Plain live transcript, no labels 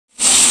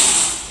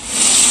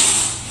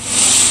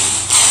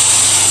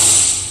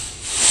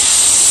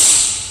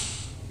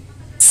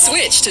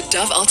Switch to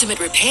Dove Ultimate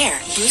Repair.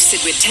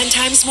 Boosted with 10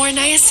 times more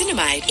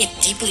niacinamide, it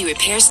deeply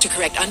repairs to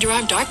correct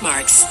underarm dark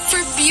marks for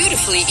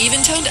beautifully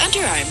even-toned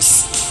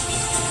underarms.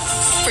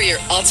 For your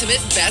ultimate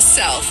best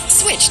self,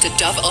 switch to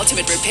Dove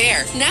Ultimate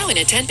Repair, now in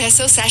a 10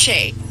 peso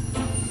sachet.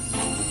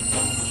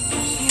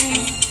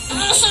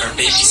 Her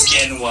baby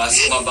skin was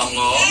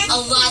mabango.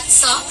 A lot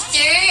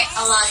softer,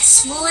 a lot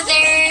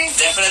smoother.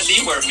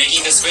 Definitely, we're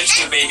making the switch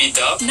to Baby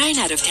Dove. 9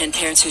 out of 10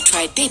 parents who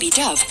tried Baby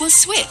Dove will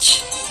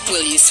switch.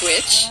 Will you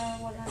switch?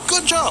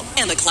 Good job.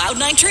 And the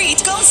Cloud9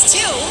 treat goes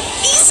to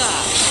Isa.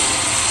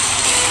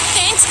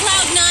 Thanks,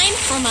 Cloud9,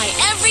 for my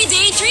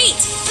everyday treat.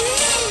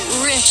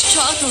 Rich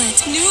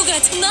chocolate,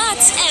 nougat,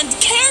 nuts, and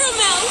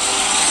caramel.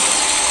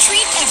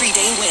 Treat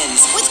everyday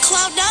wins with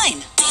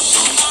Cloud9.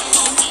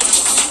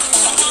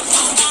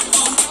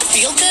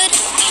 Feel good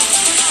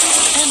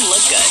and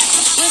look good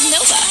with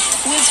Nova.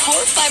 With 4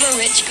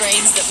 fiber-rich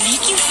grains that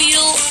make you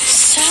feel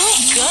so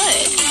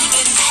good.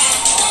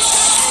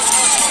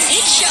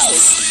 It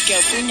shows. Go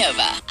for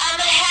Nova. I'm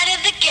ahead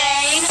of the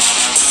game.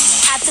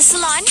 At the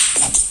salon,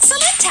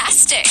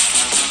 salontastic.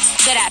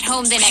 But at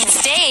home the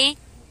next day,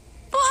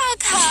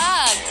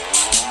 hug.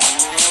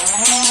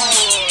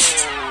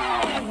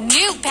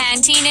 New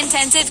Pantene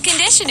Intensive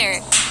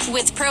Conditioner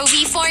with Pro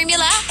V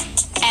formula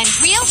and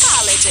real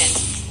collagen.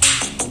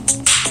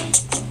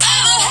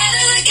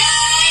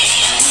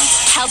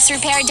 Helps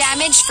repair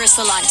damage for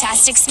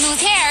salontastic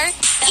smooth hair,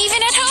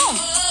 even at home.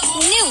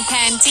 New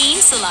Pantene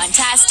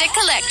Salontastic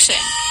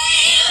Collection.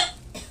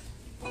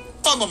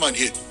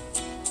 Pamamanhid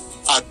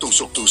at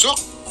tusok-tusok.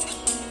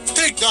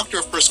 Take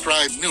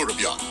doctor-prescribed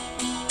Neurobion.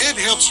 It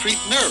helps treat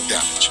nerve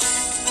damage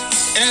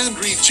and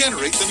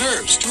regenerate the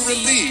nerves to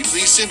relieve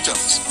these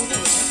symptoms.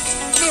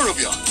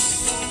 Neurobion.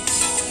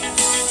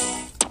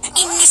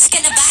 Inis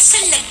ka na ba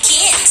sa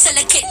lakit? Sa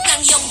lakit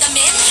ng iyong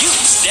damit?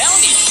 Use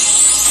Downy.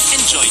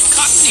 Enjoy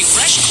cottony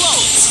fresh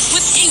clothes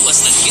with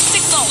Iwas Lakit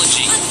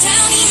technology. Ang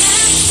Downy na,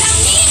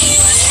 Downy,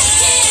 Iwas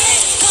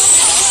Lakit. Ang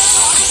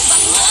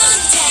bangon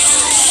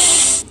Downy.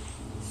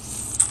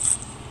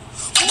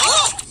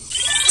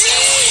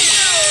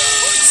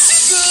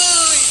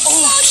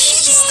 Oh,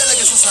 cheese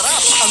talaga sa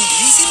sarap. Ang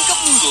Nissin Cup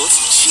Noodles,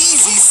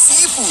 cheesy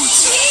seafood.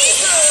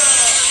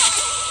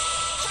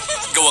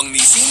 Gawang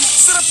Nissin,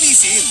 sarap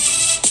Nissin.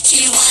 Do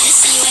you want to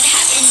see what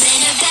happens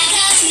in a bag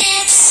of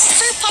nips?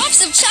 For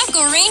pops of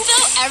Choco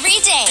Rainbow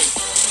every day.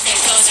 There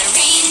goes a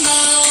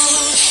rainbow.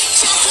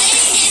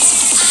 Chocolate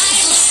nips.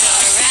 I look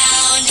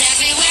around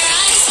everywhere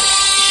I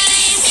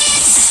find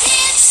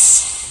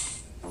nips.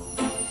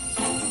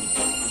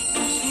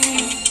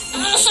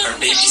 Her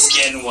baby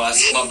skin was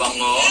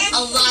mabango.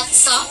 A lot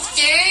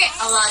softer,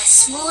 a lot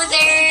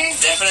smoother.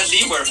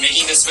 Definitely, we're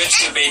making the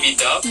switch to Baby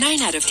Dove.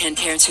 9 out of 10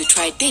 parents who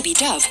tried Baby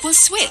Dove will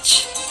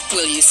switch.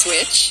 Will you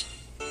switch?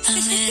 A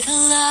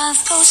little love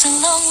goes a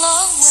long,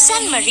 long way.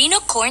 San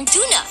Marino Corn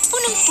Tuna.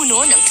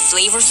 Punong-puno ng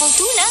flavorful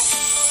tuna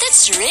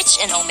that's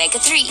rich in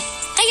omega-3.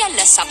 Kaya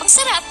lasapang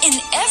sarap in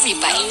every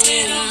bite.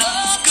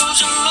 Love goes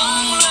a long